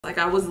Like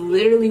I was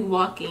literally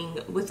walking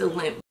with a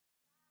limp.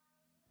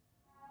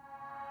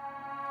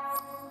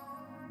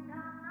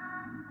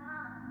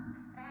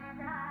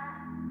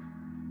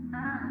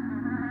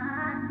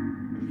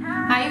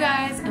 Hi you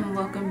guys, and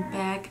welcome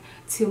back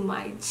to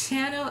my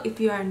channel. If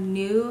you are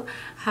new,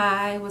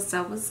 hi, what's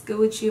up, what's good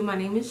with you? My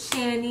name is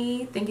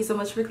Shanny. Thank you so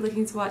much for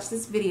clicking to watch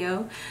this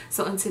video.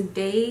 So in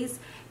today's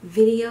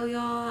video,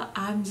 y'all,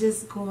 I'm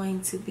just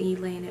going to be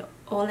laying it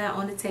all out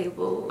on the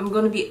table. I'm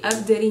going to be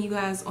updating you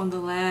guys on the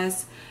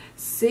last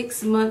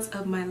 6 months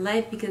of my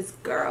life because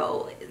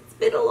girl, it's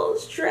been a little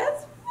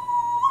stressful.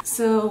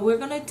 So we're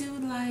gonna do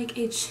like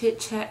a chit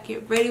chat,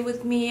 get ready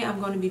with me. I'm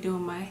going to be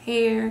doing my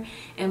hair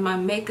and my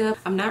makeup.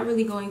 I'm not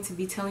really going to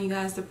be telling you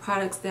guys the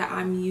products that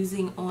I'm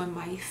using on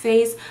my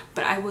face,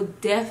 but I will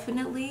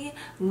definitely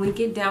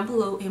link it down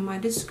below in my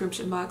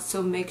description box,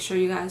 so make sure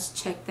you guys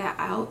check that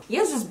out.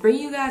 Yes, just bring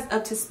you guys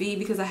up to speed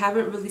because I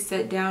haven't really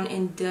sat down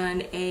and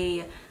done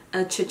a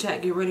chit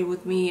chat, get ready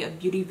with me, a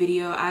beauty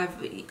video. I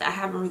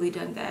haven't really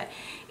done that.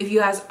 If you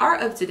guys are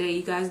up to date,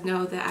 you guys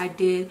know that I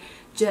did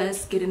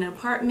just get an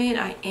apartment.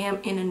 I am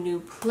in a new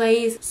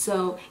place.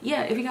 So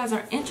yeah, if you guys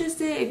are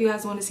interested, if you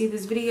guys want to see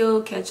this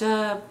video, catch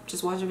up,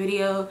 just watch a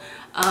video,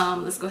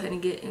 let's go ahead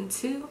and get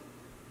into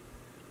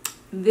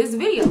this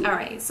video. All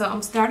right, so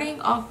I'm starting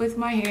off with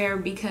my hair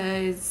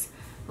because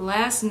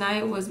last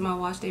night was my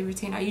wash day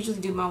routine. I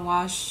usually do my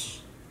wash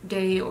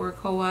day or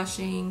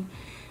co-washing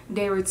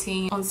day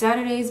routine on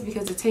Saturdays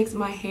because it takes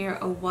my hair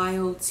a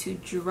while to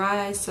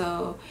dry.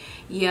 So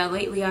yeah,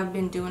 lately I've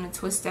been doing a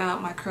twist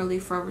out, my curly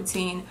fro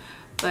routine,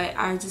 but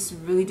I just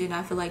really did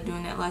not feel like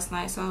doing that last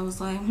night. So I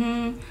was like,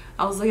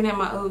 I was looking at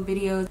my old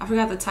videos. I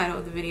forgot the title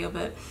of the video,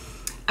 but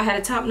I had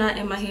a top knot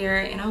in my hair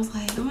and I was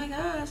like, oh my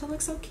gosh, I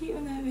look so cute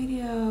in that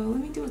video. Let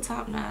me do a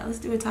top knot. Let's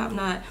do a top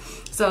knot.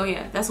 So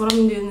yeah, that's what I'm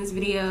gonna do in this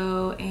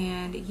video.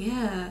 And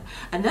yeah,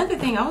 another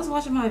thing, I was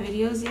watching my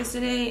videos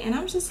yesterday and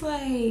I'm just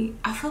like,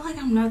 I feel like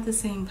I'm not the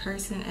same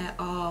person at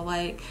all.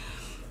 Like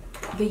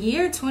the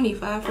year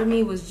 25 for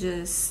me was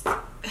just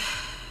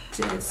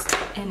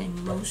an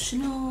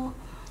emotional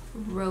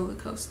roller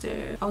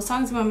coaster. I was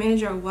talking to my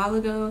manager a while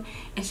ago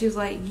and she was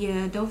like,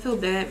 yeah, don't feel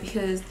bad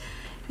because,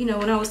 you know,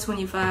 when I was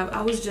 25,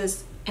 I was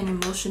just an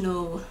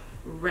emotional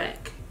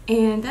wreck.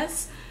 And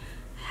that's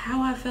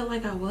how I felt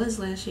like I was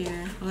last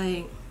year.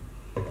 Like,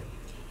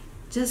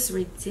 just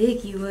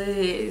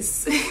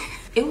ridiculous.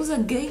 It was a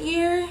good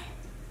year,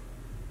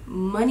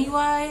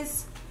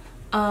 money-wise,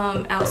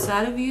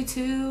 outside of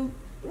YouTube.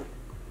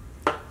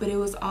 But it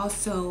was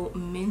also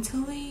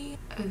mentally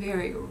a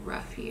very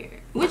rough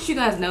year. Which you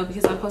guys know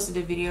because I posted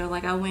a video,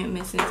 like I went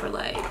missing for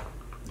like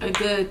a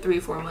good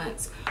 3-4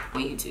 months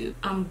on YouTube.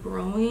 I'm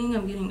growing,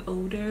 I'm getting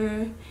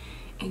older,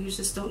 and you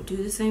just don't do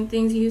the same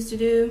things you used to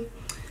do.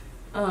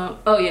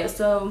 Oh yeah,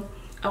 so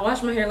I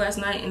washed my hair last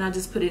night and I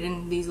just put it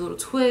in these little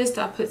twists.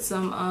 I put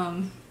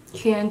some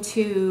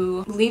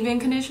Cantu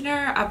leave-in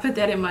conditioner. I put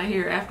that in my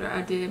hair after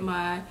I did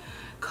my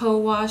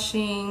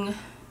co-washing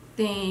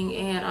thing,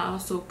 and I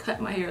also cut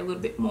my hair a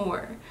little bit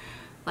more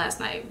last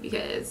night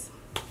because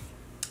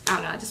I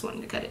don't know, I just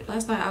wanted to cut it.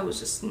 Last night I was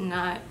just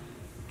not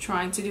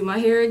trying to do my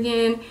hair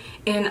again,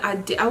 and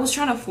I was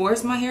trying to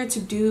force my hair to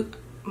do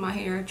my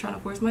hair,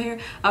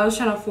 I was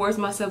trying to force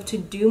myself to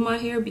do my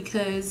hair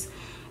because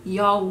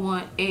y'all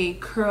want a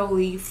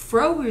curly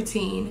fro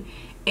routine,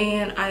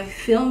 and I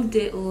filmed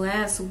it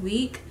last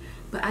week,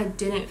 but I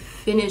didn't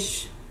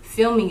finish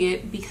filming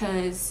it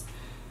because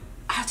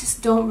I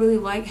just don't really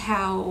like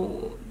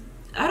how,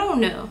 I don't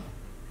know,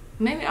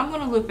 maybe I'm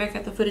gonna look back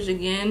at the footage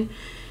again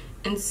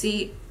and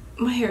see.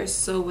 My hair is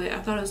so wet, I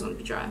thought it was gonna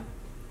be dry.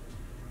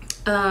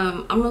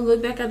 I'm gonna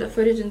look back at the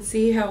footage and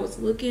see how it's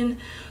looking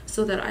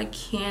so that I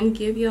can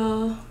give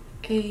y'all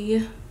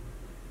a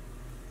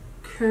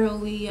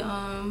curly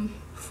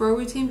fro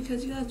routine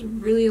because you guys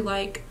really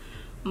like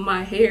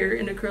my hair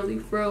in a curly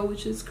fro,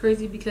 which is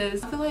crazy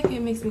because I feel like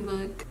it makes me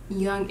look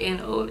young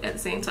and old at the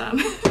same time.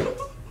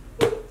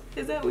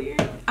 Is that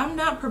weird? I'm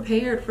not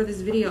prepared for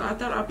this video. I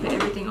thought I'd put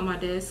everything on my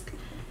desk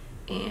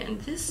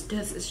and this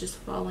desk is just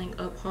falling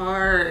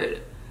apart.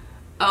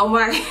 Oh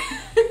my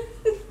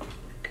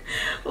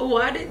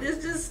why did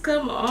this just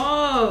come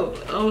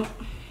off?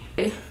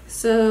 Okay.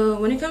 So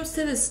when it comes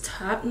to this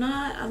top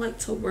knot, I like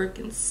to work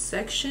in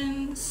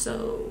sections.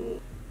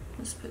 So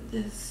let's put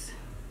this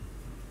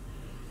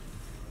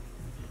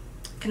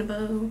in a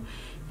bow.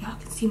 Y'all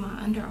can see my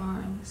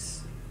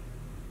underarms.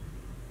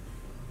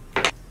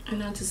 And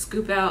now to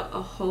scoop out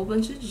a whole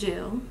bunch of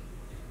gel,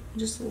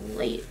 just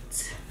lay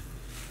it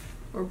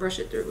or brush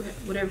it through,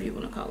 whatever you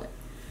want to call it.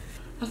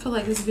 I feel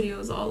like this video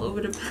is all over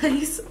the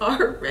place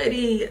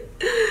already.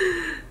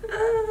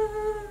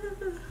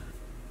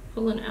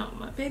 Pulling out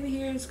my baby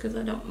hairs because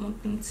I don't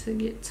want them to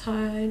get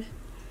tied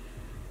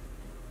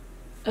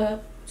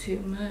up too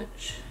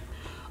much.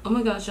 Oh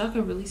my gosh, y'all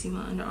can really see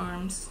my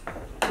underarms.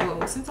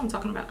 Well, since I'm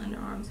talking about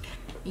underarms,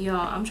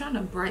 y'all, I'm trying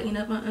to brighten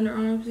up my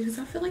underarms because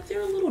I feel like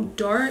they're a little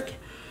dark.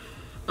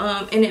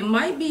 And it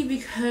might be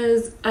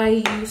because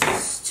I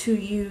used to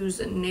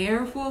use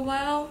Nair for a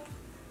while.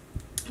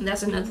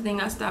 That's another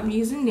thing I stopped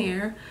using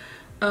there,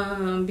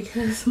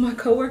 because my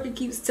coworker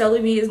keeps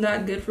telling me it's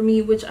not good for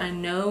me, which I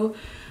know,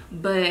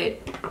 but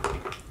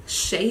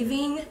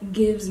shaving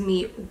gives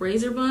me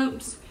razor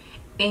bumps,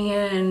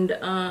 and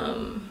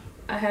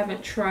I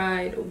haven't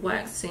tried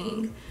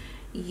waxing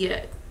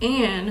yet,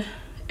 and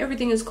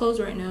everything is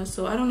closed right now,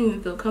 so I don't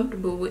even feel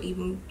comfortable with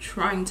even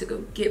trying to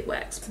go get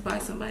waxed by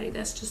somebody.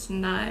 That's just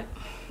not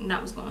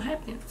what's gonna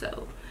happen.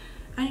 So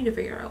I need to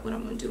figure out what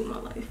I'm gonna do with my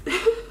life.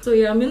 So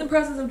yeah, I'm in the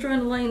process of trying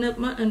to line up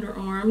my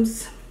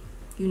underarms.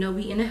 You know,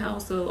 we in the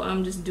house, so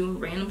I'm just doing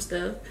random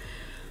stuff.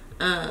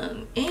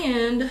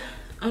 And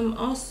I'm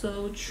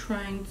also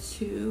trying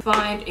to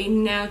find a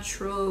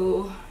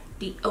natural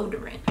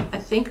deodorant. I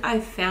think I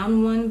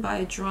found one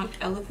by Drunk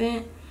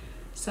Elephant,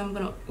 so I'm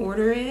gonna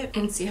order it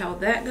and see how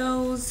that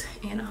goes,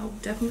 and I'll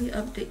definitely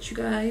update you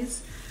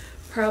guys,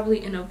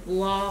 probably in a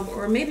vlog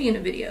or maybe in a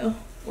video,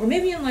 or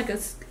maybe in like a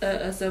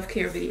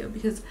self-care video,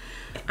 because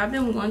I've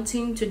been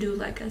wanting to do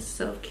like a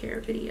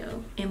self-care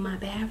video in my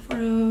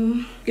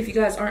bathroom. If you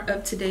guys aren't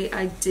up to date,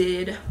 I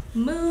did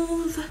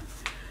move.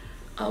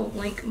 I'll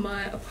link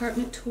my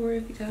apartment tour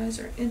if you guys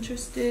are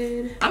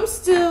interested. I'm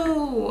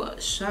still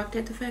shocked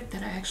at the fact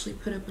that I actually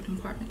put up an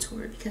apartment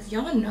tour, because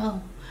y'all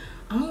know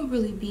I don't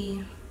really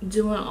be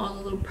doing all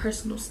the little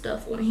personal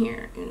stuff on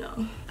here, you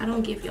know. I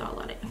don't give y'all a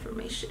lot of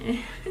information.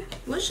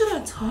 What should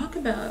I talk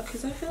about?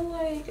 Because I feel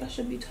like I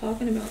should be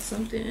talking about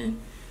something.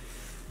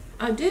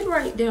 I did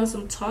write down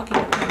some talking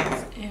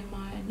points in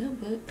my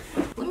notebook.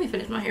 Let me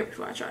finish my hair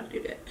before I try to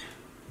do that,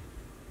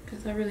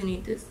 because I really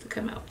need this to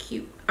come out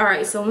cute. All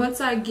right, so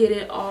once I get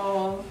it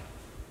all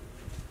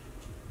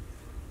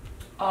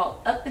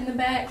up in the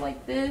back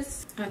like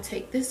this, I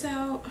take this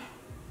out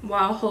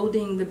while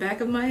holding the back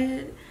of my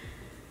head.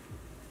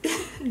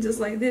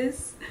 Just like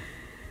this.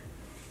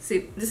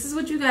 See, this is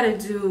what you gotta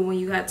do when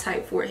you got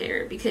type 4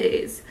 hair,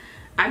 because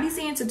I be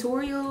seeing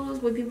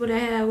tutorials with people that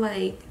have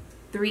like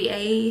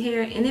 3A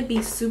hair, and it'd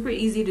be super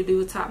easy to do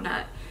a top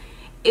knot.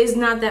 It's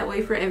not that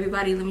way for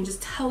everybody. Let me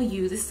just tell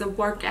you, this is a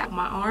workout.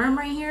 My arm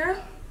right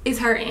here is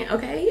hurting,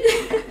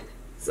 okay?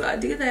 So I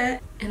do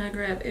that, and I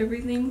grab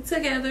everything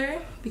together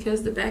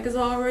because the back is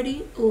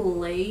already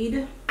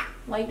laid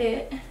like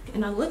that,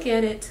 and I look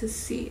at it to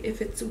see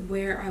if it's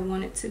where I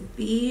want it to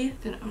be.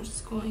 Then I'm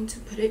just going to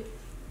put it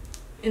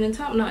in a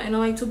top knot, and I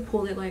like to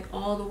pull it like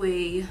all the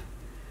way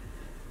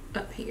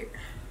up here.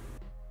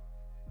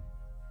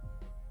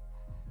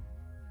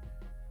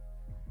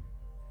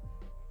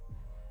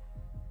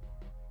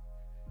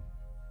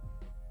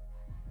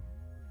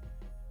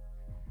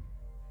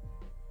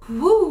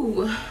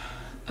 Woo!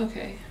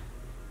 Okay,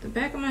 the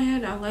back of my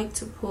head I like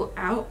to pull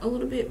out a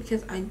little bit,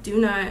 because I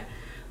do not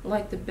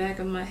like the back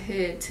of my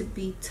head to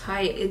be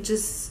tight. It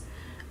just,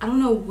 I don't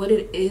know what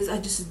it is, I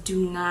just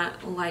do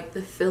not like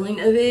the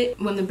feeling of it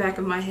when the back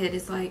of my head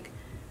is like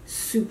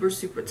super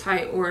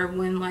tight, or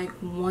when like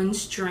one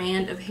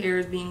strand of hair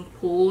is being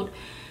pulled.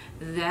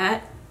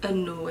 That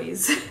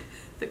annoys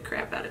the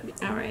crap out of me.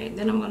 All right,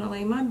 then I'm gonna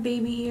lay my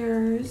baby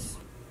hairs,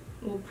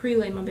 well,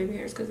 pre-lay my baby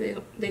hairs, because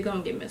they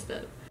gonna get messed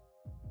up.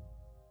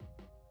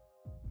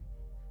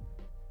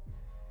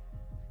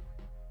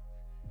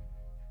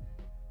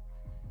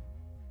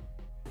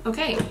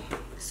 Okay,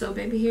 so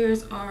baby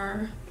hairs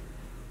are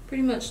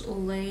pretty much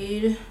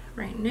laid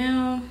right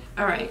now.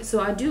 All right, so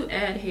I do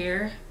add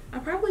hair. I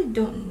probably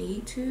don't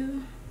need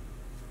to,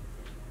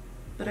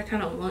 but I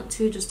kind of want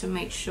to, just to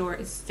make sure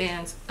it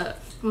stands up.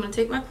 I'm gonna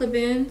take my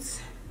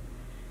clip-ins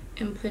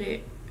and put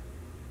it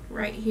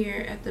right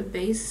here at the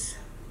base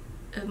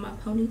of my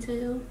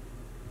ponytail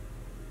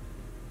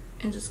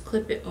and just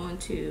clip it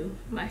onto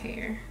my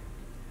hair,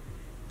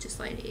 just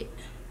like it.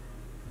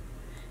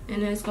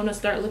 And then it's gonna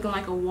start looking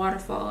like a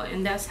waterfall,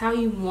 and that's how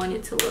you want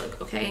it to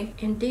look, okay?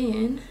 And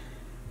then,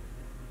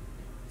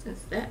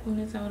 since that one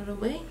is out of the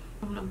way,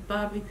 I'm gonna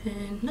bobby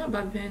pin, not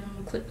bobby pin, I'm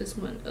gonna clip this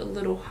one a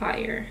little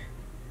higher.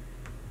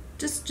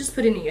 Just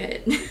put it in your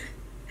head.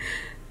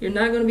 You're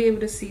not gonna be able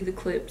to see the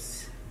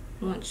clips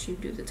once you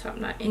do the top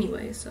knot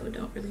anyway, so it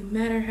don't really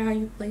matter how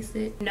you place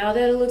it. Now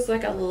that it looks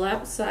like a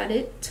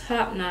lopsided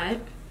top knot,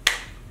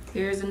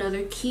 here's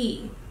another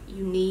key.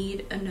 You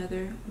need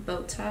another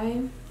bow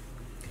tie.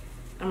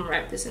 I'm gonna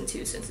wrap this in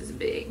two since it's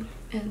big.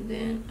 And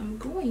then I'm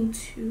going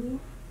to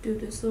do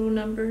this little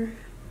number.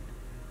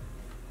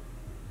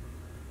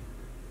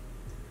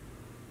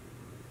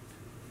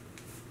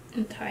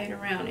 And tie it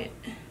around it.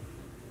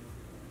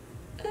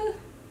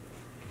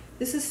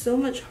 This is so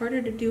much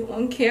harder to do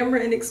on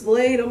camera and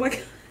explain. Oh my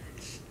gosh.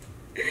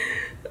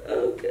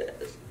 Oh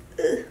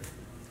gosh.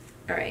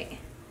 All right.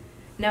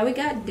 Now we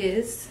got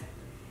this.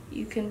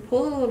 You can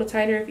pull it a little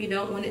tighter if you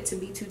don't want it to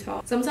be too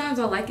tall. Sometimes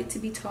I like it to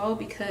be tall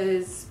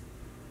because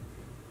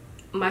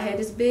my head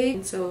is big,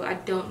 and so I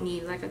don't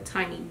need like a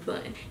tiny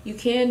bun. You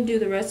can do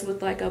the rest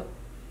with like a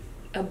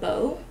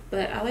bow,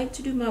 but I like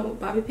to do my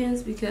bobby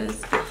pins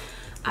because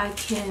I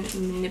can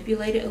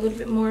manipulate it a little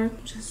bit more. I'm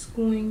just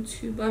going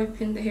to bobby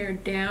pin the hair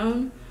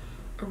down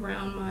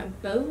around my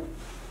bow,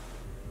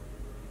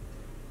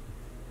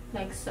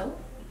 like so.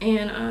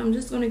 And I'm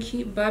just going to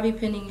keep bobby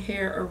pinning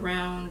hair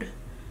around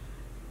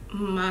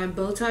my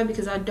bow tie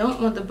because I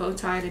don't want the bow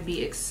tie to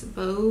be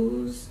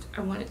exposed.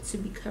 I want it to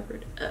be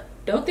covered up.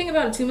 Don't think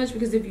about it too much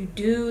because if you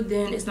do,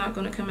 then it's not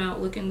going to come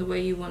out looking the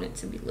way you want it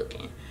to be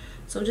looking.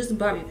 So just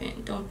bobby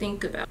pin. Don't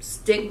think about it.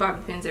 Stick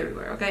bobby pins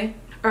everywhere, okay?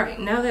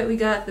 Alright, now that we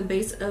got the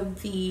base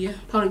of the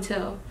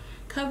ponytail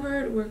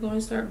covered, we're going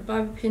to start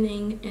bobby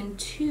pinning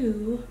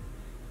into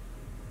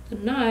the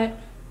knot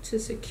to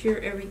secure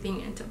everything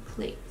into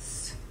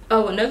place.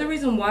 Oh, another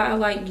reason why I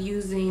like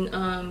using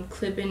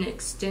clip-in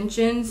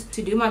extensions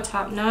to do my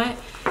top knot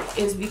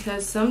is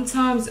because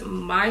sometimes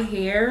my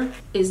hair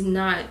is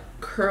not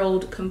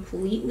curled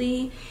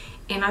completely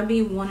and I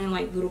be wanting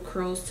like little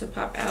curls to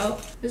pop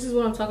out. This is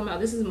what I'm talking about.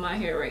 This is my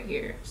hair right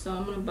here. So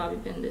I'm gonna bobby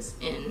pin this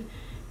in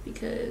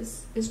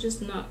because it's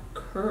just not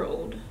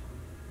curled.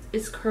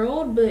 It's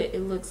curled, but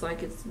it looks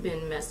like it's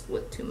been messed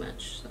with too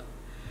much. So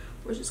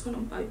we're just gonna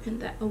bobby pin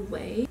that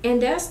away.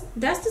 And that's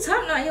the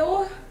top knot,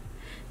 y'all.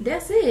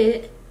 That's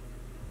it.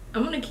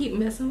 I'm gonna keep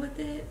messing with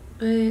it,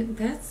 but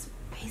that's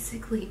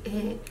basically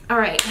it. All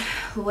right,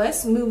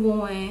 let's move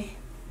on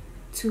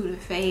to the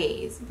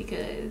fades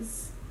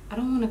because I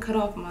don't want to cut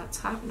off my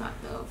top knot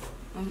though.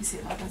 Let me see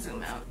if I can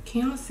zoom out.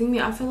 Can y'all see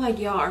me? I feel like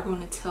y'all are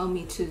going to tell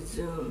me to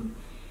zoom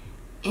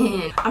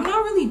in. I'm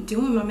not really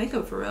doing my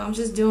makeup for real. I'm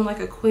just doing like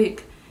a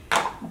quick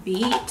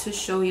beat to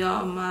show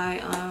y'all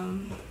my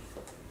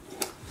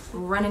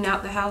running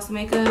out the house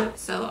makeup.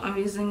 So I'm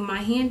using my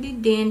handy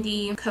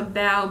dandy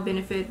Cabal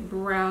Benefit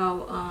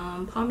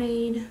brow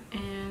pomade,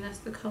 and that's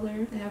the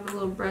color. They have a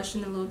little brush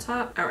and a little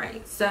top. All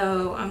right,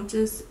 so I'm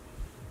just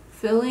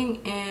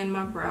filling in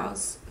my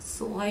brows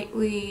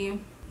slightly,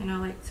 and I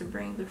like to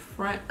bring the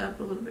front up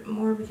a little bit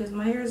more because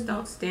my hairs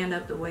don't stand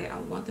up the way I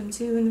want them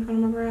to in the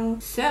front of my brow.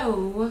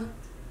 So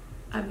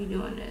I'll be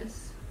doing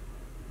this.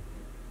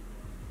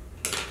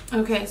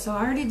 Okay, so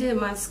I already did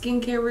my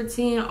skincare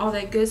routine, all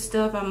that good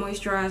stuff. I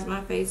moisturized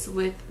my face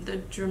with the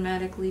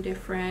Dramatically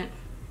Different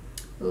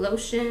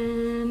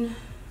lotion.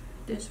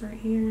 This right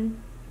here.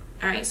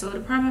 Alright, so to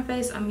prime my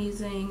face, I'm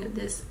using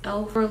this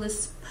e.l.f.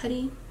 Poreless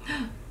Putty.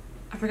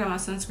 I forgot my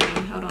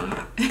sunscreen. Hold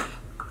on.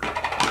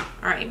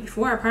 Alright,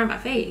 before I prime my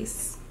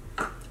face,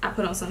 I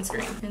put on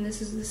sunscreen. And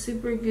this is the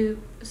Super Goop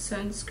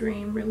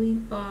Sunscreen, really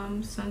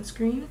bomb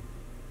sunscreen.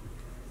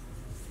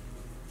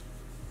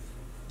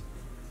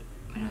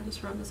 And I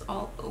just rub this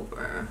all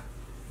over.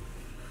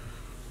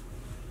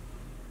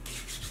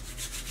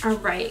 All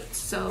right,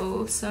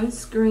 so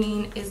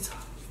sunscreen is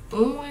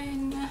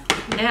on.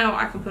 Now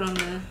I can put on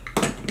the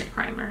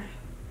primer.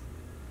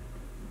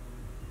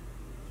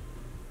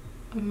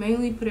 I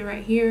mainly put it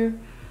right here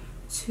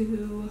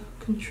to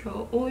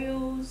control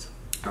oils.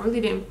 I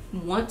really didn't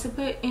want to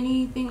put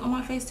anything on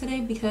my face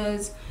today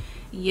because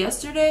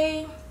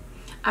yesterday,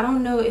 I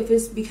don't know if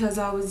it's because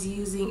I was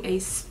using a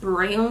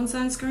spray on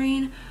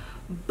sunscreen,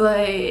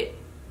 but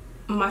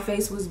my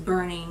face was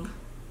burning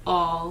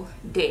all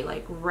day,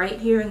 like right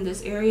here in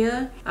this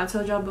area. I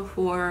told y'all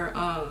before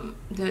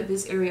that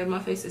this area of my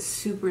face is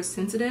super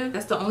sensitive.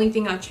 That's the only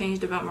thing I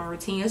changed about my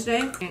routine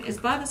yesterday, and it's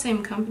by the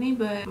same company,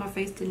 but my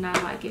face did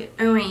not like it.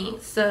 All right,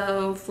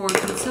 so for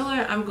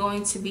concealer, I'm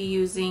going to be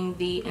using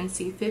the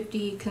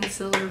NC50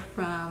 concealer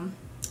from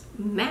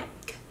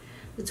MAC,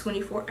 the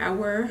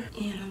 24-hour,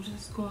 and I'm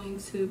just going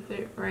to put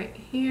it right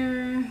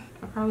here.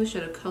 I probably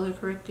should have color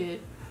corrected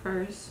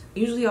first.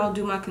 Usually I'll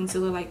do my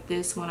concealer like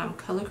this when I'm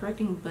color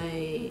correcting,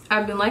 but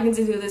I've been liking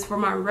to do this for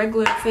my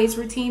regular face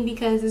routine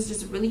because it's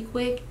just really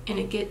quick and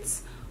it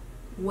gets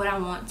what I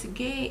want to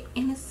get,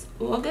 and it's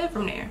all good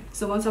from there.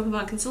 So once I put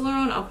my concealer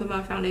on, I'll put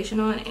my foundation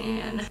on,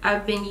 and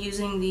I've been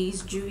using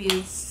these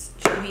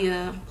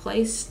Juvia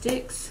Play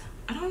Sticks.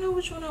 I don't know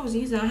which one I was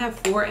using. I have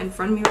 4 in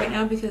front of me right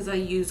now because I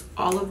use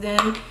all of them.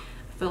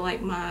 I feel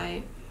like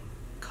my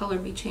color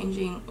be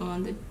changing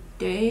on the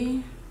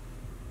day.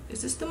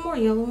 Is this the more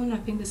yellow one? I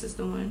think this is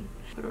the one.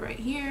 Put it right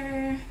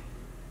here.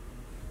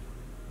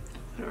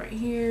 Put it right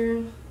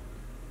here.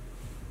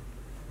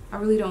 I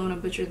really don't want to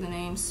butcher the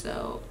names,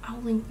 so I'll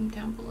link them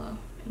down below.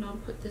 And I'll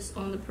put this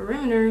on the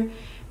perimeter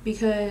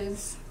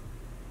because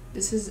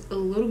this is a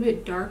little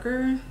bit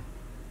darker.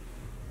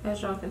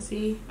 As y'all can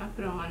see, I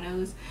put it on my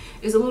nose.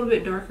 It's a little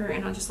bit darker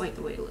and I just like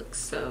the way it looks.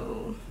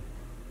 So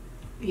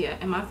yeah,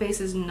 and my face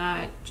is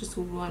not just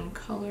one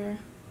color.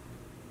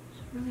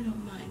 I really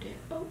don't mind it.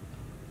 Oh.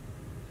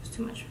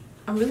 Too much.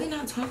 I'm really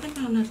not talking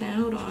about nothing.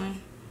 Hold on.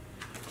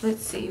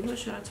 Let's see. What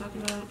should I talk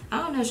about? I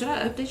don't know. Should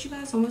I update you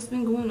guys on what's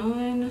been going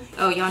on?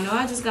 Oh, y'all know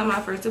I just got my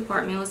first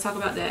apartment. Let's talk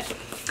about that.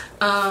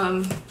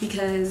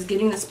 Because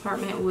getting this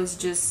apartment was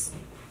just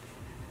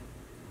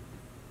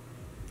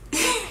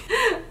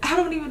I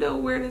don't even know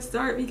where to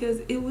start because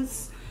it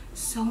was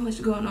so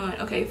much going on.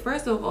 Okay,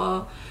 first of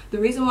all, the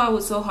reason why it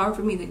was so hard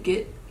for me to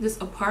get this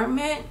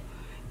apartment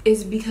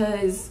is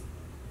because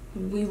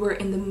we were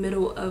in the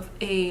middle of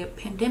a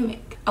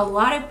pandemic. A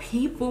lot of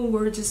people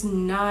were just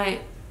not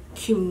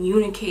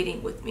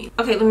communicating with me.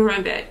 Okay, let me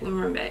run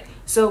back.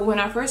 So when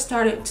I first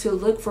started to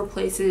look for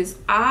places,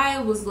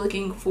 I was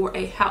looking for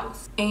a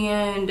house,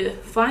 and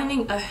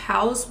finding a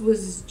house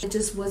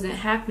just wasn't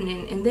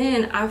happening. And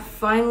then I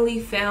finally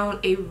found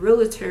a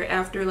realtor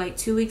after like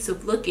 2 weeks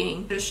of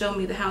looking to show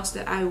me the house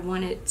that I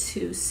wanted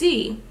to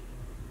see.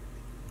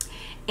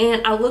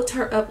 And I looked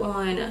her up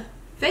on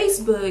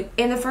Facebook,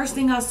 and the first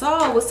thing I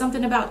saw was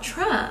something about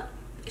Trump.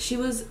 She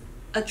was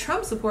a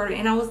Trump supporter,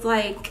 and I was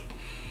like,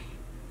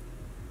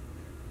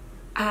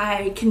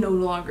 I can no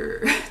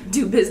longer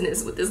do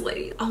business with this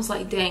lady. I was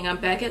like, dang, I'm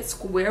back at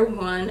square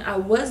one. I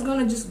was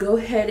gonna just go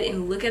ahead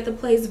and look at the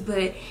place,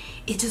 but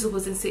it just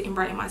wasn't sitting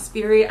right in my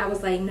spirit. I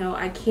was like, no,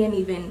 I can't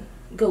even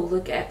go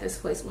look at this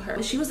place with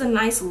her. She was a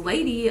nice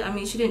lady. I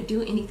mean, she didn't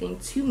do anything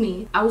to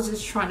me. I was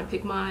just trying to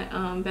pick my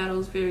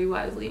battles very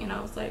wisely, and I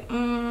was like,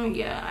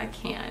 yeah, I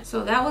can't.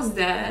 So that was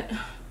that.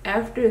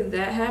 After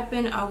that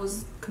happened, I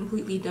was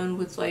completely done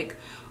with like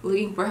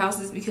looking for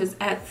houses, because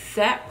at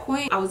that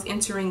point I was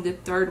entering the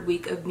 3rd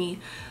week of me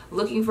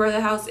looking for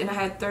the house, and I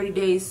had 30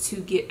 days to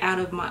get out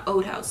of my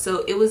old house.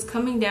 So it was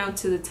coming down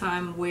to the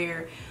time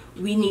where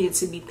we needed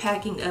to be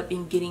packing up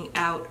and getting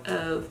out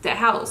of the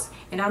house.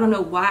 And I don't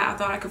know why I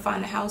thought I could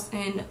find a house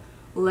in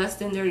less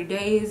than 30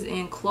 days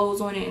and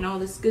close on it and all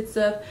this good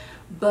stuff,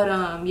 but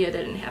yeah, that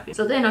didn't happen.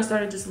 So then I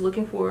started just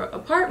looking for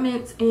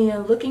apartments,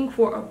 and looking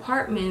for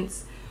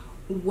apartments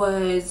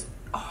was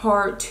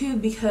hard too,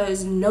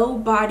 because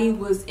nobody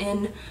was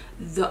in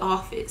the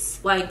office.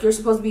 Like, you're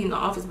supposed to be in the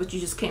office, but you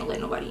just can't let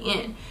nobody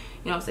in.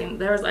 You know what I'm saying?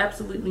 There was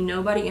absolutely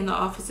nobody in the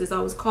offices. I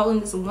was calling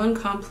this one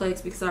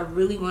complex because I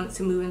really wanted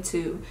to move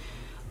into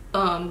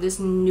this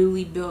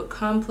newly built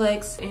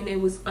complex, and it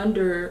was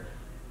under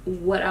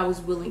what I was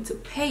willing to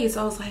pay.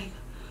 So I was like,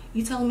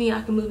 you telling me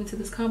I can move into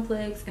this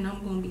complex and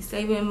I'm going to be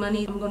saving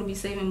money? I'm going to be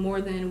saving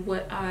more than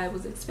what I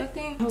was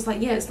expecting? I was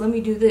like, yes, let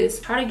me do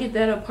this. Try to get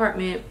that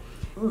apartment.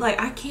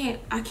 Like, I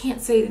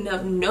can't say it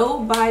enough.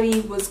 Nobody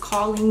was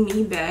calling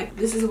me back.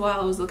 This is why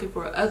I was looking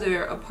for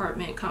other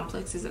apartment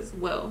complexes as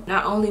well.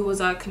 Not only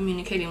was I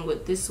communicating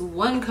with this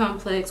one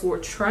complex, or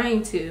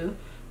trying to,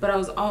 but I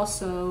was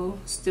also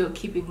still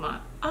keeping my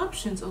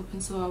options open.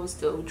 So I was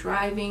still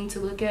driving to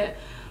look at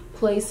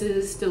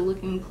places, still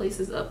looking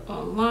places up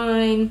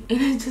online,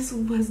 and it just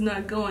was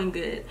not going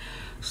good.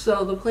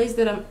 So the place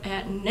that I'm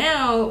at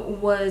now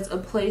was a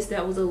place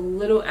that was a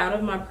little out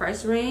of my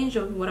price range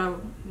of what I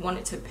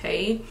wanted to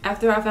pay.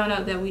 After I found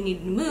out that we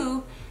needed to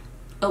move,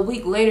 a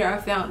week later I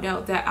found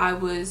out that I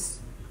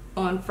was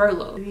on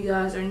furlough. If you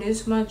guys are new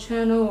to my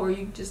channel, or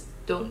you just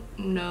don't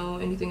know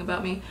anything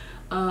about me,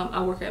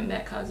 I work at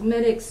MAC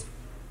Cosmetics,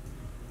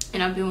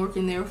 and I've been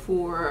working there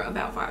for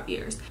about 5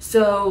 years.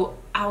 So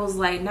I was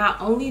like,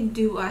 not only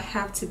do I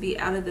have to be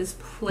out of this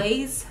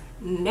place,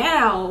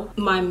 now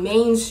my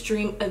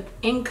mainstream of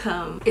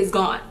income is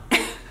gone.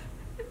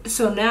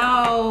 So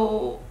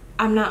now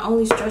I'm not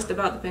only stressed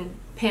about the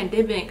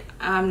pandemic,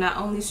 I'm not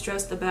only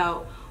stressed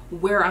about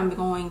where I'm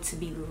going to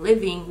be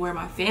living, where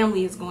my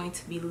family is going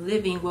to be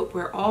living, what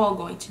we're all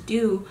going to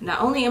do. Not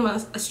only am I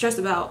stressed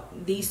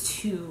about these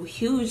two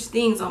huge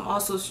things, I'm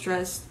also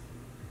stressed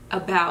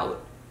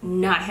about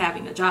not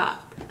having a job.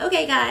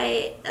 Okay,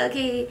 guys,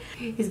 okay,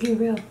 it's getting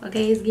real.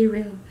 Okay, it's getting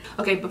real.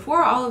 Okay,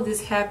 before all of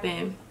this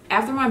happened,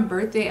 after my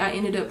birthday, I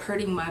ended up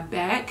hurting my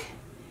back,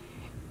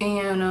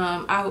 and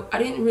I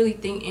didn't really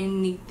think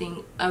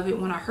anything of it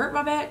when I hurt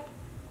my back.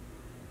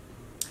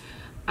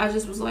 I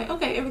just was like,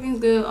 okay, everything's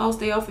good. I'll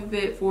stay off of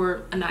it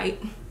for a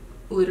night,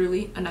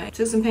 literally a night.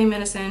 Took some pain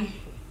medicine,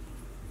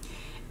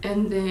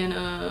 and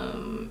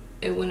then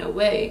it went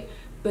away.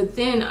 But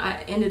then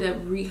I ended up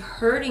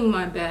re-hurting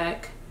my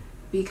back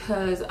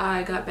because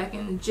I got back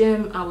in the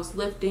gym. I was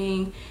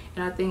lifting,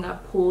 and I think I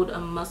pulled a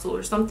muscle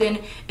or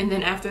something, and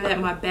then after that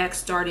my back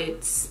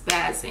started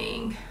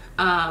spazzing.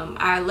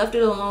 I left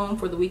it alone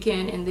for the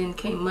weekend, and then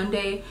came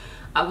Monday,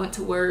 I went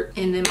to work,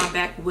 and then my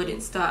back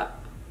wouldn't stop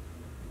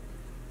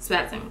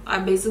spazzing. I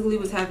basically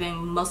was having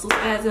muscle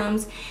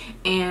spasms,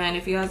 and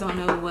if you guys don't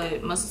know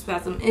what muscle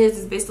spasm is,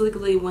 it's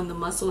basically when the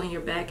muscle in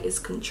your back is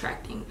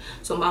contracting.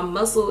 So my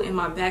muscle in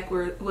my back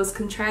was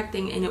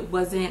contracting, and it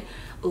wasn't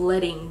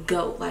letting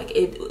go. Like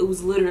it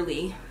was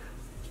literally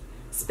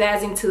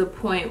spazzing to the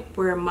point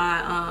where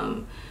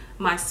my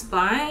my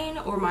spine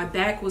or my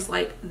back was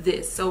like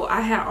this. So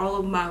I had all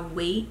of my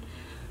weight,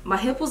 my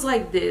hip was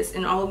like this,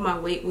 and all of my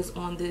weight was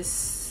on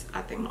this,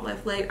 I think my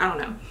left leg, I don't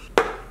know.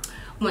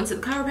 Went to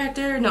the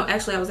chiropractor. No,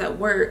 actually I was at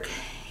work,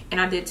 and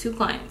I did 2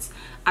 clients.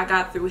 I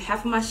got through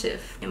half of my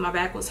shift, and my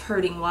back was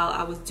hurting while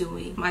I was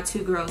doing my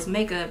 2 girls'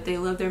 makeup. They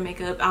love their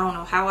makeup. I don't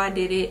know how I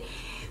did it.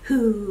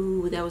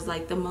 That was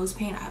like the most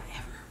pain I've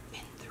ever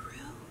been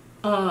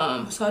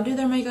through. So I did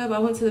their makeup. I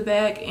went to the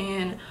back,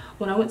 and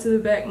when I went to the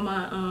back,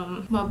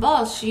 my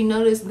boss, she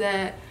noticed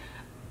that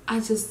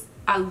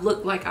I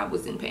looked like I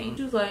was in pain.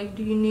 She was like,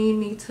 do you need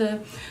me to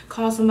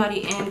call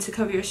somebody in to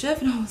cover your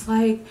shift? And I was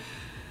like,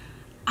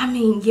 I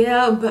mean,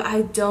 yeah, but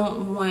I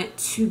don't want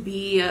to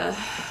be a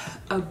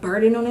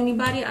burden on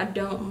anybody. I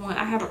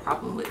have a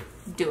problem with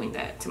doing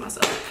that to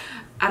myself.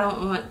 I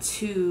don't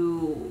want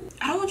you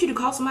to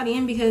call somebody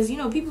in because, you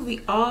know, people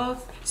be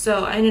off.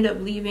 So I ended up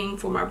leaving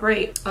for my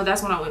break. Oh,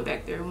 that's when I went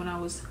back there, when I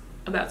was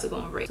about to go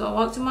on break. So I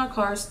walked to my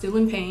car still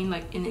in pain,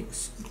 like in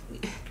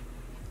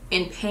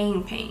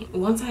pain.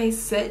 Once I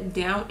sat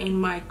down in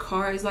my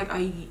car, it's like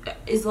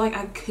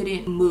I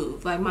couldn't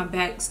move. Like my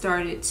back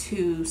started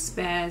to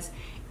spaz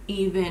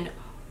even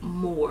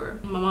more.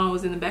 My mom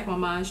was in the back of my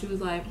mind. She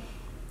was like,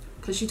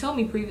 because she told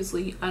me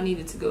previously I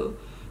needed to go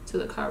to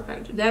the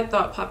chiropractor. That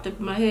thought popped up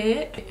in my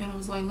head and I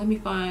was like, let me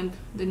find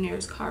the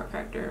nearest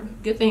chiropractor.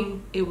 Good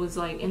thing it was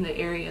like in the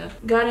area.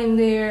 Got in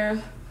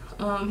there,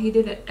 he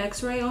did an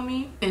x-ray on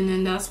me, and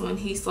then that's when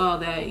he saw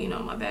that, you know,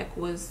 my back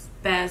was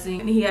spazzing,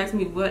 and he asked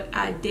me what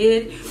I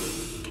did,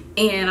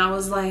 and I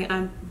was like,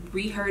 I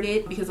reheard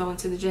it because I went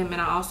to the gym,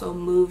 and I also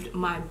moved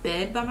my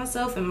bed by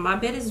myself, and my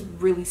bed is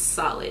really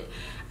solid.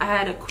 I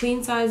had a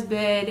queen size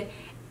bed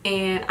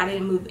and I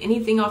didn't move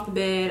anything off the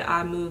bed.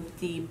 I moved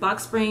the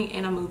box spring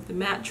and I moved the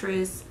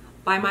mattress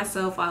by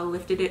myself. I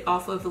lifted it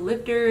off of the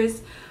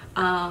lifters,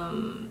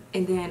 and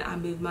then I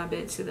moved my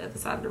bed to the other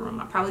side of the room.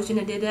 I probably shouldn't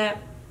have did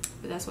that,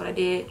 but that's what I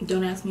did.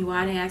 Don't ask me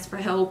why I didn't ask for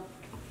help.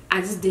 I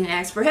just didn't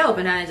ask for help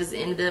and I just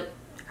ended up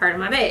hurting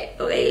my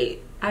back. Okay,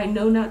 I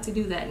know not to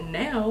do that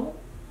now.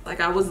 Like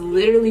I was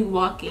literally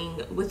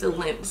walking with a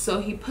limp. So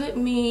he put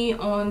me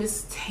on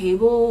this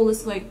table.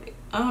 It's like,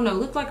 I don't know, it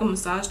looked like a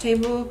massage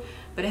table,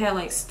 but it had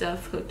like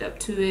stuff hooked up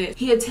to it.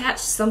 He attached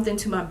something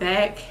to my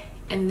back,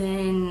 and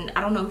then I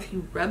don't know if he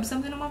rubbed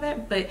something on my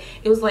back, but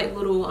it was like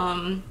little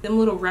them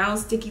little round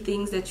sticky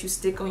things that you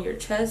stick on your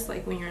chest,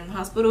 like when you're in the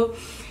hospital.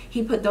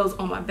 He put those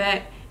on my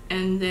back,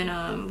 and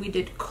then we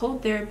did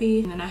cold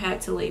therapy, and then I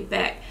had to lay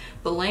back.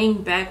 But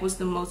laying back was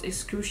the most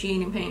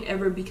excruciating pain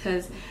ever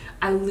because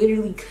I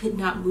literally could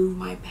not move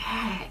my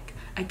back.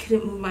 I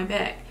couldn't move my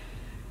back.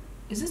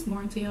 Is this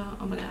warranty, y'all?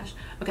 Oh my gosh.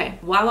 Okay,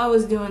 while I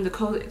was doing the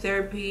cold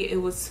therapy,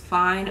 it was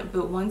fine,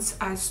 but once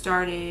I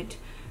started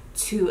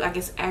to, I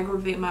guess,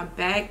 aggravate my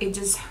back, it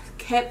just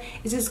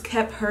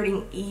kept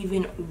hurting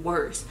even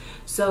worse.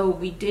 So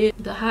we did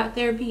the hot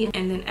therapy,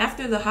 and then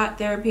after the hot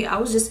therapy, I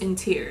was just in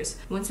tears.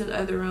 Went to the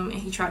other room and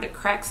he tried to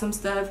crack some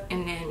stuff,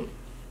 and then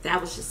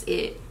that was just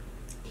it.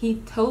 He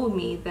told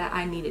me that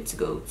I needed to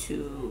go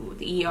to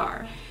the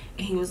ER,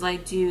 and he was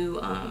like, do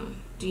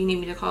you need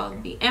me to call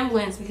the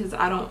ambulance because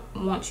I don't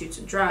want you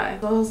to drive?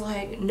 So I was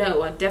like,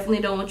 no, I definitely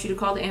don't want you to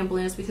call the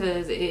ambulance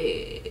because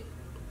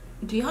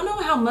do y'all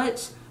know how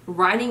much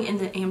riding in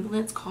the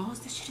ambulance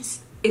costs? This shit is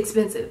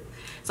expensive.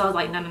 So I was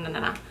like,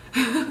 no.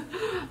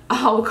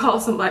 I'll call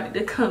somebody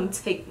to come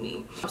take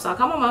me. So I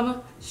called my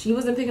mama. She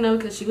wasn't picking up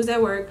because she was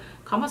at work.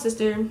 Called my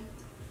sister.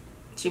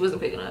 She wasn't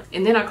picking up.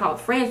 And then I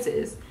called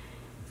Frances.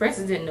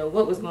 Frances didn't know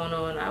what was going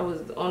on. I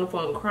was on the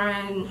phone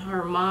crying.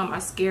 Her mom, I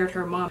scared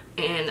her mom,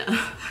 and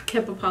I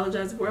kept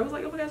apologizing for her. I was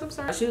like, oh my gosh, I'm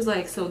sorry. She was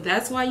like, so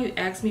that's why you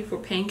asked me for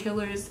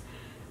painkillers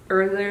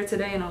earlier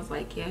today? And I was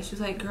like, yeah. She was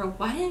like, girl,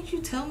 why didn't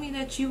you tell me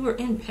that you were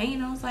in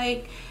pain? I was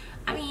like,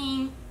 I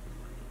mean,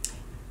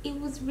 it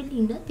was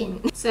really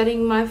nothing.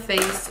 Setting my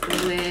face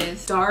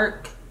with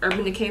dark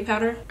Urban Decay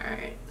powder. All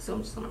right, so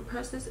I'm just gonna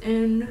press this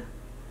in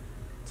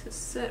to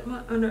set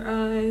my under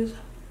eyes.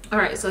 All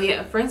right, so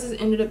yeah, Frances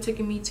ended up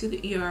taking me to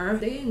the ER.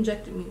 They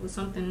injected me with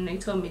something and they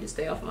told me to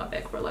stay off my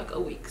back for like a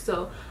week.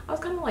 So I was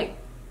kind of like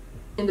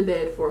in the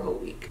bed for a whole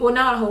week. Well,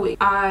 not a whole week.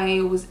 I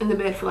was in the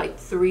bed for like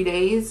 3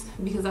 days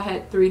because I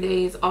had 3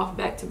 days off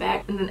back to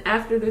back. And then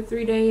after the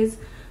 3 days,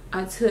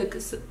 I took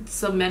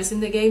some medicine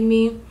they gave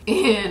me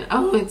and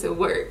I went to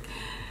work.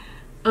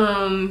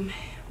 My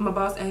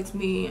boss asked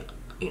me,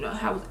 you know,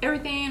 how was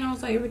everything? And I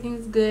was like,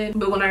 everything's good.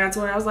 But when I got to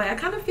work, I was like, I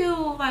kind of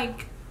feel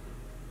like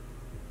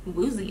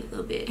woozy a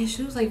little bit. And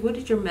she was like, what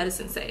did your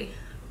medicine say?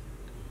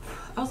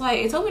 I was like,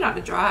 it told me not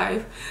to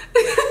drive.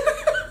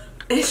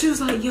 And she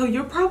was like, yo,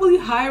 you're probably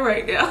high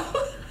right now.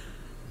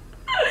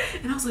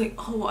 And I was like,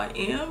 oh, I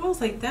am? I was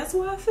like, that's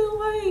why I feel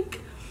like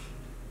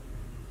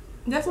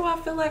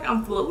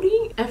I'm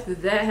floating. After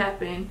that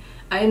happened,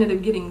 I ended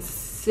up getting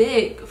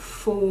sick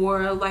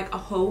for like a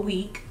whole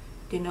week.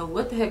 Didn't know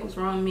what the heck was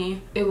wrong with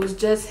me. It was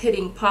just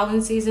hitting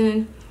pollen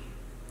season.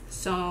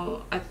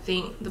 So I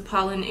think the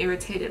pollen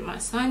irritated my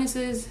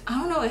sinuses. I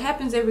don't know, it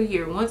happens every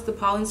year. Once the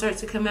pollen starts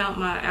to come out,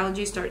 my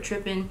allergies start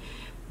tripping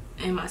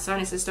and my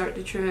sinuses start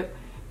to trip,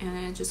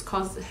 and it just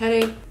causes a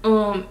headache.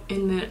 And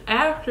then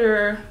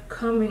after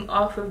coming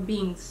off of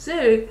being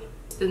sick,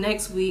 the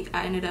next week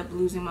I ended up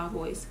losing my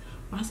voice.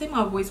 When I say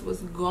my voice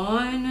was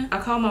gone, I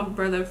called my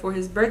brother for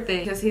his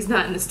birthday because he's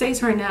not in the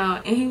States right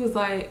now, and he was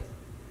like,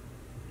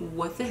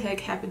 what the heck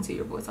happened to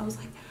your voice? I was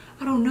like,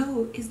 I don't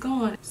know, it's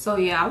gone. So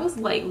yeah, I was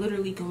like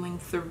literally going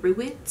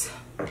through it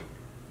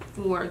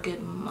for a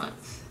good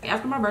month.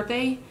 After my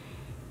birthday,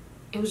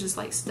 it was just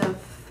like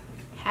stuff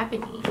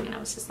happening, and I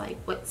was just like,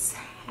 what's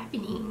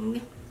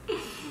happening?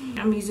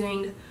 I'm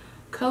using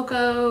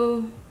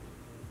Cocoa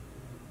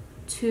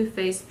Too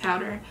Faced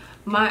powder.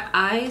 My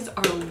eyes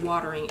are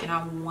watering and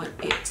I want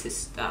it to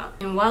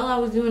stop. And while I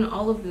was doing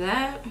all of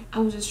that, I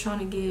was just trying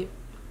to get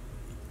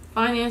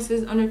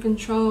finances under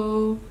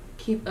control,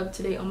 keep up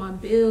to date on my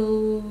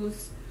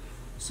bills,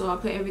 So I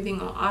put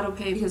everything on auto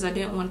pay because I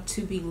didn't want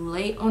to be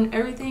late on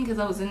everything, because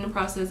I was in the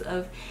process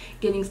of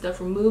getting stuff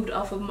removed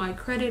off of my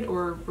credit,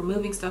 or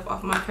removing stuff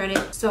off my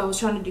credit. So I was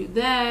trying to do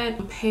that.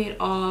 I paid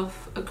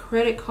off a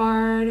credit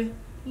card.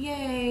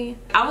 Yay.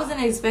 I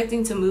wasn't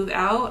expecting to move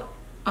out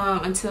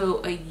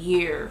until a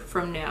year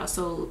from now.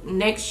 So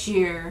next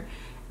year,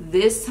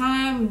 this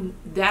time,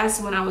 that's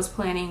when I was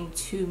planning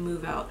to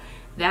move out.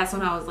 That's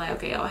when I was like,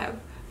 okay, I'll have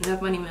enough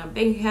money in my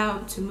bank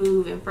account to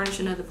move and furnish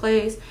another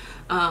place.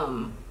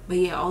 But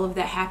yeah, all of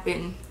that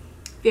happened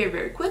very,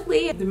 very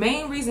quickly. The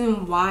main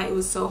reason why it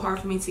was so hard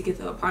for me to get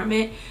the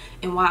apartment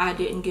and why I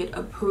didn't get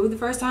approved the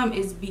first time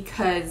is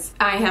because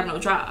I have no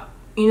job.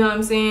 You know what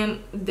I'm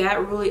saying?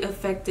 That really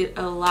affected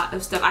a lot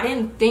of stuff. I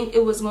didn't think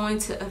it was going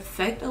to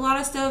affect a lot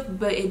of stuff,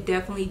 but it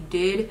definitely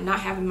did. Not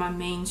having my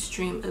main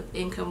stream of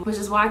income, which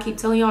is why I keep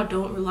telling y'all,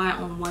 don't rely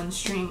on one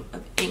stream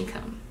of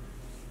income.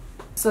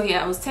 So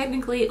yeah, I was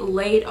technically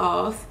laid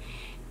off,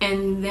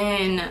 and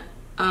then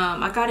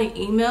I got an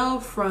email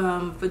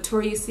from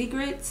Victoria's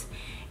Secret,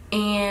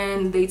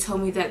 and they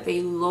told me that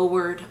they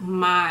lowered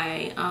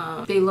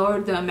my they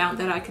lowered the amount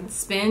that I can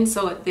spend.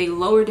 So they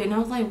lowered it, and I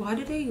was like, why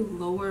did they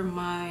lower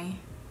my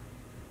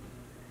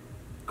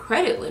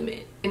credit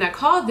limit? And I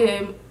called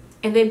them,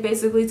 and they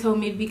basically told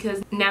me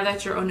because now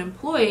that you're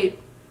unemployed,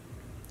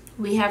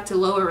 we have to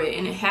lower it,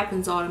 and it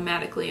happens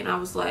automatically. And I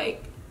was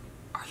like,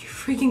 are you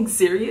freaking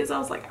serious? I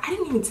was like, I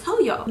didn't even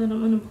tell y'all that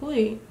I'm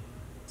unemployed.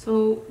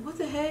 So what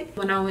the heck?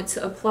 When I went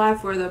to apply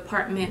for the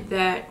apartment,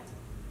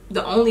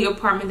 the only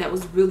apartment that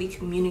was really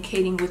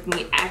communicating with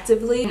me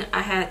actively, I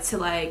had to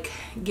like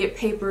get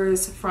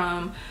papers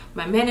from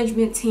my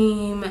management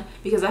team,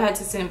 because I had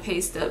to send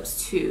pay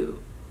stubs to,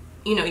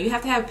 you know, you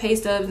have to have pay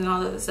stubs and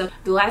all that other stuff.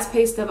 The last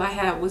pay stub I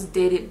had was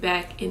dated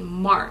back in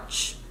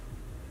March.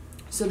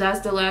 So that's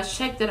the last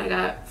check that I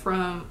got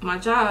from my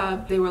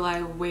job. They were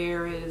like,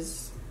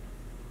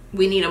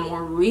 we need a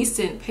more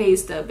recent pay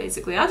stub,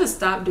 basically. I just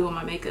stopped doing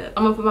my makeup.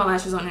 I'm gonna put my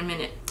lashes on in a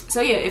minute.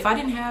 So yeah, if I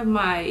didn't have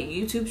my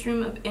YouTube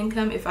stream of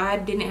income, if I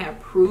didn't have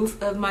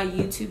proof of my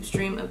YouTube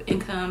stream of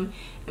income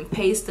and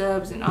pay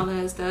stubs and all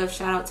that stuff,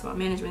 shout out to my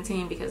management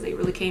team because they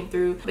really came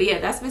through. But yeah,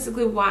 that's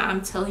basically why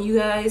I'm telling you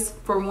guys.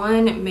 For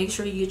one, make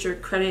sure you get your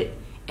credit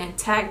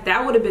intact.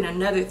 That would have been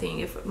another thing.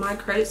 If my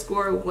credit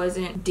score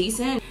wasn't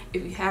decent,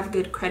 if you have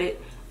good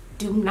credit,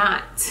 do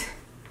not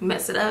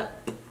mess it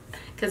up,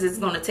 because it's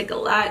going to take a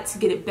lot to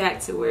get it back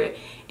to where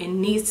it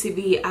needs to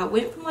be. I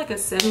went from like a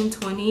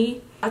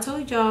 720. I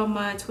told y'all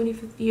my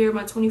 25th year,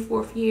 my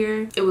 24th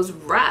year, it was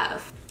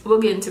rough.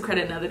 We'll get into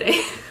credit another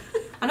day.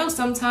 I know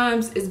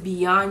sometimes it's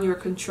beyond your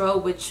control,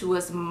 which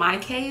was my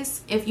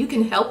case. If you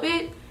can help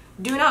it,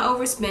 do not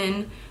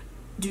overspend.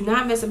 Do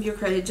not mess up your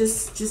credit.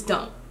 Just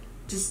don't.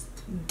 Just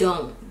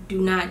don't. Do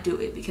not do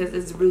it, because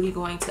it's really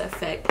going to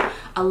affect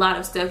a lot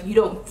of stuff. You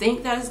don't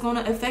think that it's going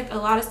to affect a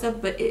lot of stuff,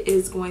 but it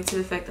is going to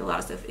affect a lot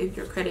of stuff if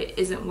your credit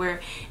isn't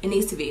where it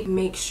needs to be.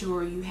 Make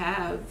sure you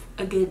have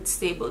a good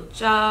stable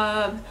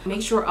job.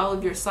 Make sure all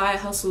of your side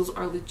hustles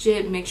are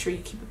legit. Make sure you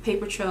keep a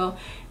paper trail.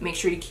 Make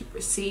sure you keep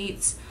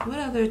receipts. What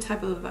other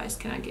type of advice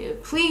can I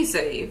give? Please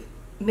save.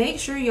 Make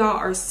sure y'all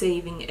are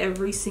saving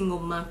every single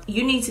month.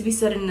 You need to be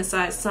setting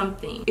aside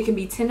something. It can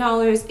be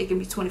 $10, it can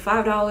be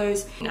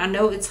 $25. And I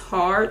know it's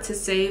hard to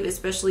save,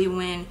 especially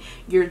when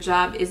your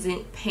job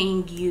isn't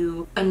paying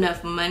you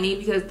enough money,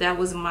 because that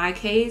was my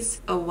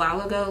case a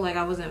while ago. Like,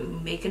 I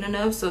wasn't making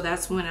enough, so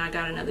that's when I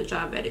got another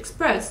job at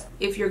Express.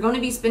 If you're going to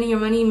be spending your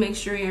money, make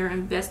sure you're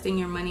investing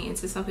your money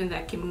into something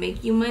that can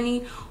make you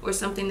money, or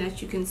something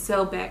that you can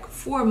sell back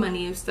for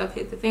money if stuff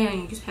hit the fan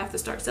and you just have to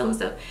start selling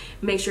stuff.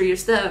 Make sure your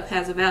stuff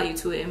has a value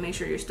to it, and make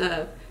sure your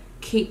stuff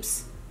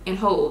keeps and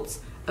holds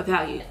a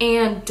value.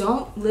 And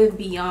don't live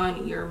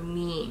beyond your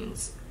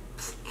means.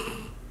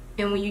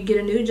 And when you get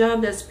a new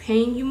job that's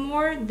paying you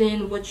more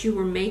than what you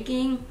were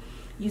making,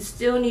 you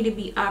still need to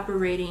be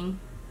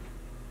operating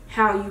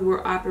how you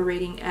were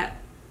operating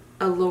at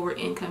a lower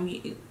income.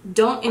 You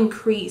don't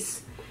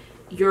increase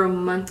your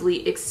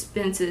monthly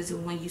expenses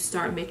when you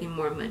start making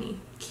more money.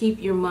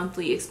 Keep your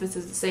monthly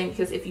expenses the same,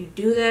 because if you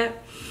do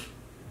that,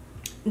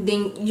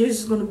 then you're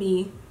just going to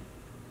be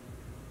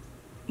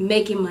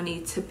making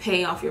money to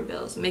pay off your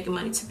bills, making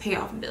money to pay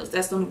off bills.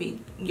 That's going to be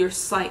your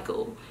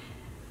cycle.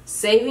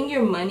 Saving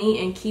your money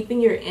and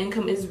keeping your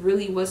income is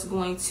really what's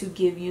going to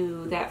give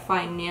you that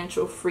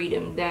financial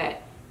freedom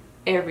that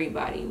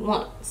everybody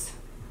wants.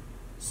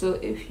 So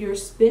if you're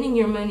spending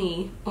your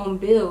money on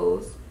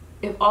bills,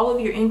 if all of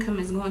your income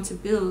is going to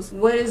bills,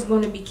 what is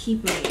going to be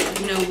keeping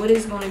you? You know, what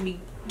is going to be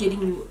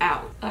getting you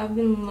out? I've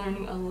been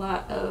learning a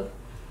lot of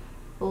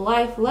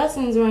life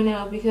lessons right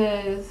now,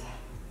 because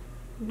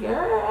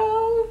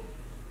girl,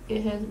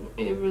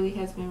 it really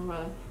has been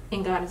rough,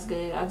 and God is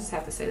good. I just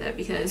have to say that,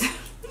 because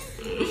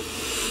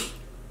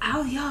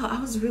I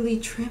was really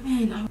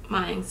tripping.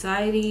 My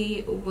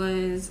anxiety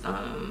was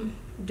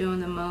doing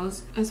the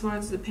most as far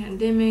as the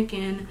pandemic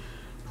and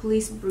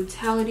police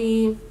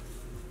brutality.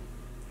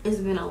 It's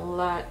been a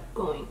lot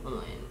going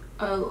on,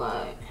 a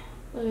lot,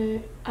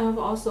 but I've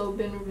also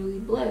been really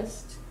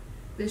blessed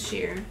this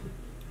year.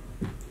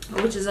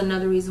 which is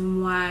another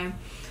reason why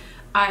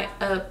I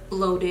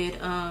uploaded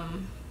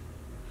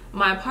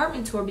my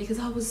apartment tour, because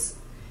I was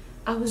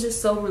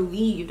just so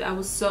relieved. I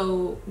was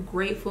so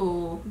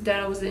grateful that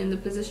I was in the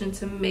position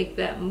to make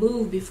that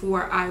move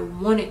before I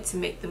wanted to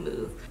make the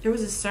move. There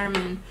was a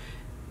sermon,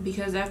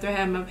 because after I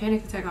had my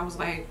panic attack,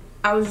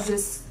 I was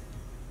just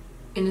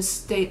in a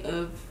state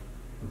of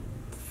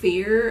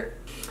fear.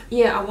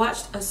 Yeah, I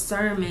watched a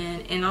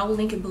sermon, and I'll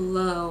link it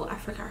below. I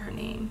forgot her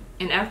name.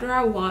 And after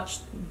I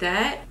watched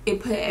that,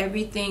 it put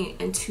everything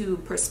into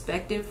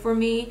perspective for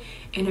me,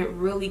 and it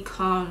really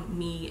calmed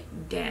me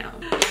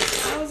down.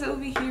 I was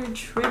over here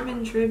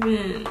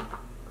tripping,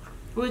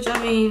 which,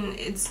 I mean,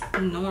 it's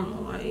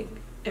normal. Like,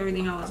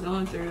 everything I was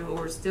going through,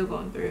 or still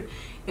going through,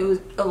 it was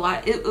a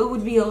lot. It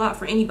would be a lot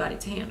for anybody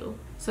to handle.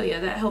 So yeah,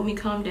 that helped me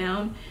calm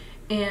down.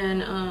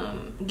 And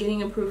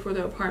getting approved for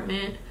the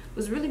apartment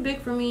was really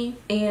big for me,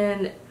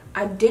 and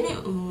I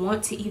didn't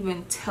want to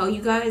even tell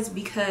you guys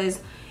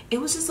because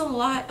it was just a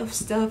lot of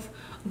stuff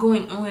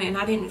going on, and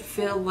I didn't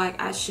feel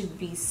like I should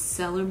be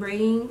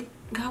celebrating.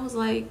 God was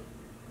like,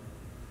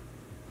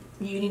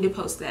 you need to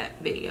post that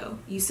video.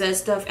 You said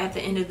stuff at the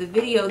end of the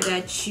video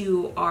that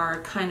you are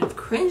kind of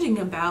cringing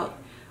about,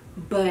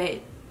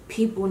 but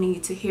people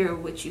need to hear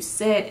what you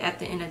said at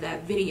the end of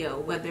that video,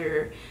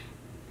 whether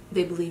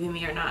they believe in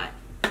me or not,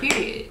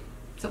 period.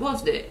 So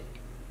post it.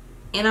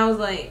 And I was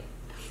like,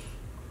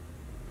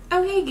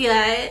 okay,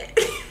 God.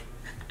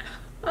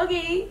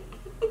 Okay.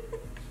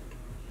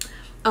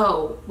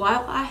 Oh,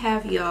 while I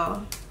have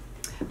y'all,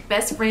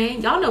 best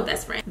friend, y'all know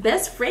best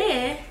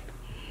friend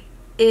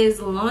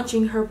is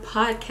launching her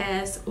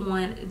podcast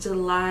on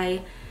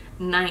July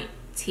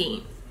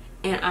 19th,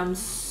 and I'm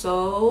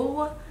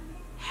so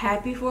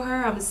happy for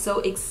her. I'm so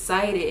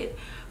excited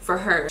for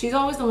her. She's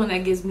always the one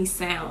that gives me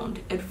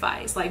sound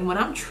advice. Like when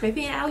I'm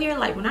tripping out here,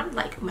 like when I'm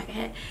like, oh my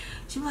God,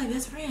 she's like,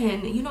 best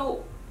friend, you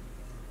know,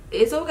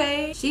 it's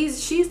okay.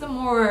 She's the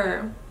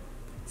more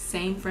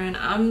sane friend.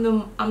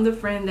 I'm the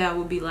friend that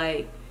will be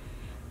like,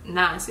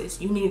 nah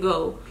sis, you need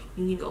to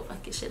go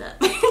fuck your shit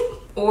up.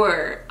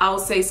 Or I'll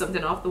say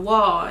something off the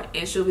wall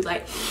and she'll be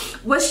like,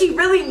 what she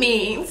really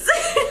means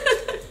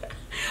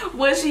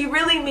what she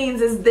really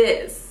means is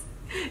this.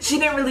 She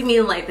didn't really mean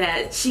it like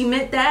that. She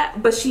meant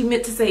that, but she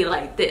meant to say it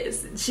like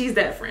this. She's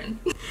that friend.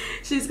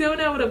 She's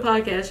coming out with a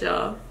podcast,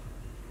 y'all.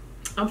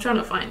 I'm trying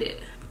to find it.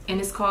 And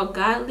it's called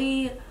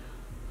Godly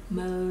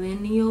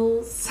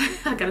Millennials.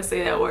 I gotta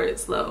say that word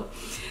slow.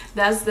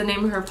 That's the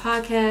name of her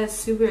podcast.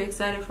 Super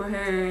excited for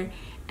her,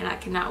 and I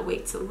cannot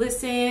wait to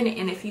listen.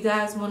 And if you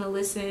guys want to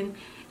listen,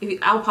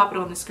 I'll pop it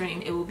on the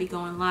screen. It will be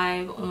going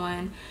live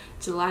on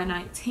July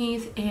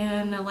 19th,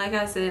 and like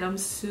I said, I'm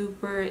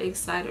super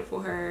excited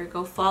for her.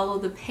 Go follow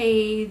the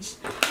page.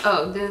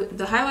 Oh,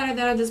 the highlighter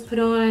that I just put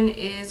on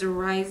is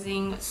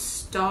Rising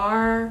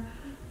Star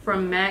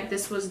from MAC.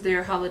 This was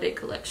their holiday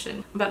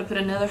collection. I'm about to put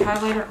another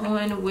highlighter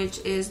on, which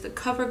is the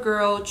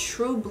CoverGirl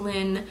True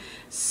Blend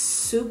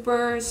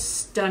Super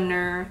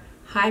Stunner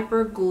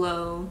Hyper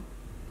Glow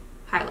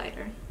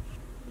highlighter.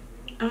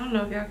 I don't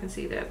know if y'all can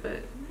see that,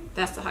 but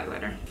that's the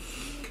highlighter.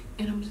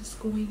 And I'm just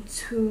going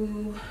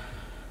to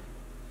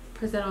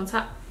put that on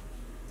top.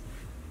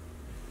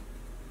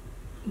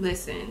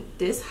 Listen,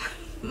 this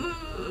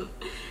highlighter,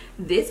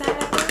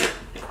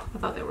 I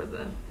thought there was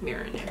a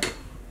mirror in there.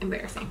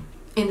 Embarrassing.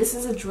 And this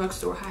is a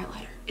drugstore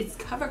highlighter. It's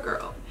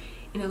CoverGirl,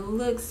 and it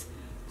looks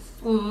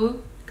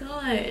so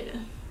good.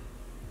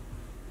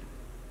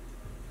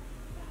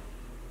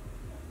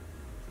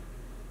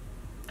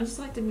 I just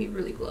like to be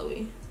really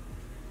glowy.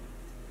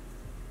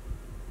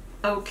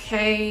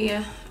 Okay,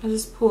 I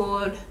just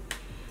pulled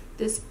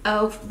this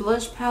e.l.f.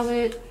 blush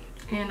palette,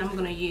 and I'm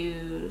gonna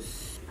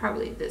use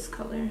probably this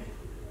color.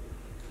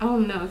 I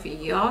don't know if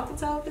y'all can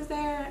tell if it's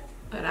there,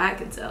 but I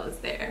can tell it's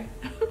there.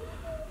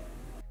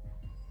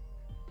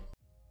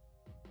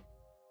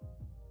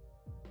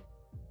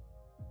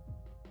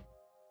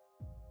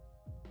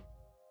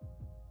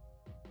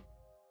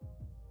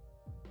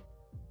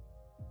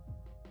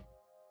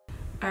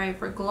 All right,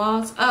 for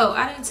gloss, oh,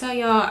 I didn't tell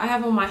y'all, I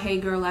have on my Hey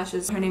Girl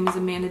lashes. Her name is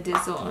Amanda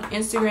Dizzle on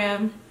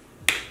Instagram,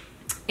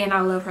 and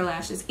I love her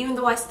lashes. Even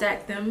though I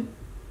stacked them,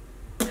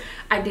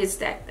 I did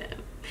stack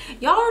them.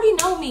 Y'all already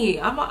know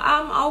me. I'm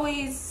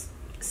always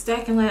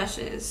stacking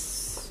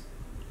lashes.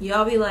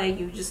 Y'all be like,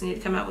 you just need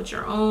to come out with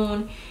your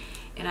own,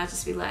 and I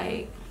just be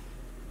like,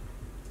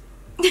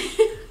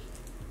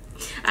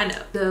 I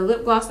know. The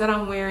lip gloss that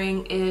I'm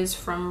wearing is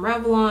from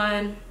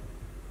Revlon,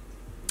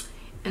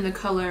 and the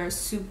color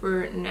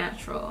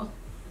Supernatural.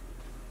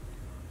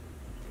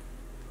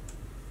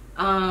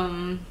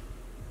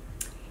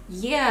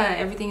 Yeah,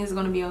 everything is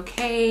gonna be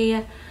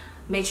okay.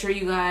 Make sure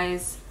you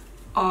guys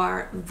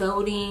are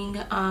voting.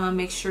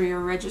 Make sure you're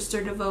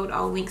registered to vote.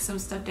 I'll link some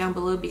stuff down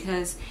below,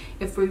 because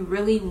if we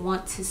really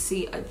want to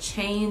see a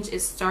change,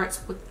 it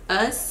starts with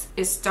us.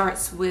 It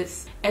starts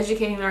with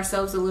educating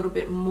ourselves a little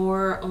bit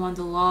more on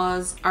the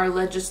laws. Our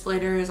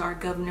legislators, our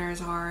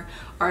governors, our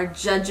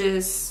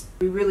judges,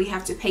 we really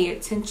have to pay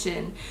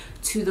attention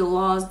to the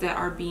laws that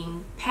are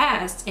being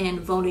passed and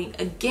voting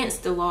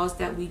against the laws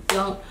that we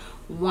don't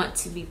want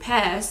to be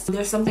passed.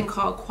 There's something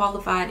called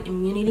qualified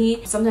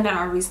immunity, something that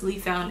I recently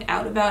found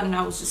out about, and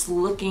I was just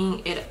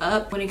looking it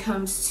up. When it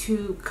comes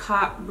to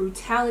cop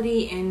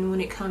brutality, and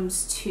when it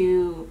comes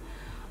to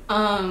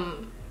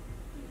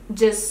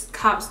just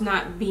cops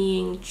not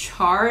being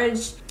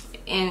charged,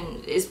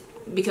 and it's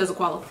because of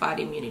qualified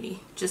immunity,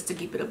 just to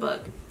keep it a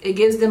buck. It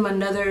gives them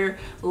another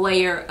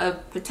layer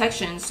of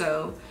protection.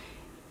 So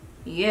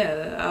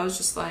yeah, I was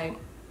just like,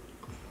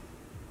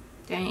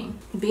 dang.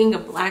 Being a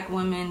black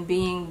woman,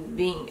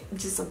 being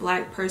just a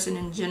black person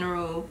in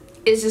general,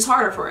 it's just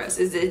harder for us.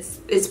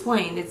 It's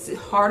plain. It's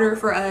harder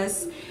for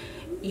us.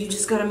 You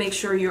just gotta make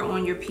sure you're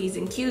on your P's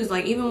and Q's.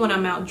 Like, even when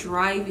I'm out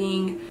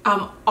driving,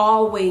 I'm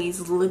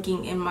always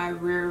looking in my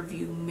rear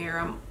view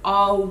mirror.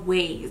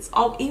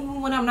 I'm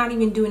even when I'm not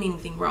even doing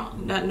anything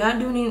wrong. Not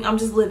doing anything, I'm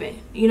just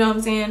living. You know what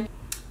I'm saying?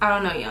 I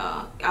don't know,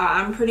 y'all.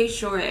 I'm pretty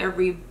sure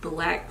every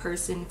black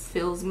person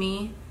feels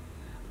me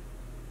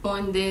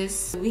on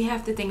this. We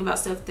have to think about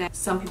stuff that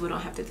some people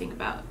don't have to think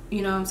about.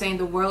 You know what I'm saying?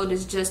 The world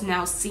is just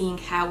now seeing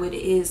how it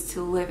is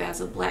to live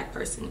as a black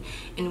person,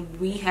 and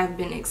we have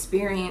been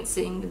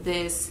experiencing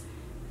this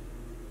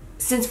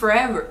since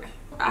forever.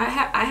 I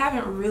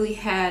haven't really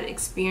had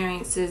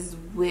experiences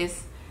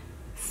with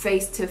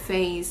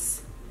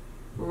face-to-face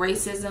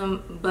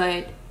racism,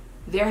 but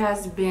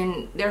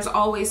there's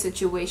always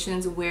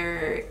situations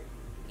where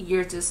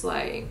you're just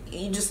like,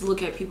 you just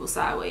look at people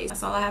sideways.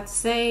 That's all I have to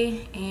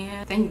say,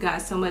 and thank you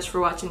guys so much for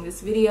watching this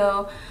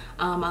video.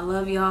 I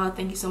love y'all.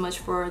 Thank you so much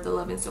for the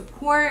love and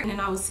support, and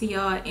I will see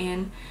y'all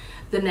in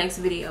the next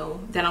video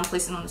that I'm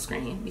placing on the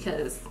screen,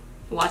 because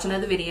watch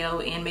another video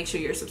and make sure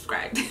you're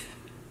subscribed.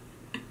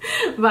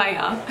 Bye,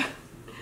 y'all.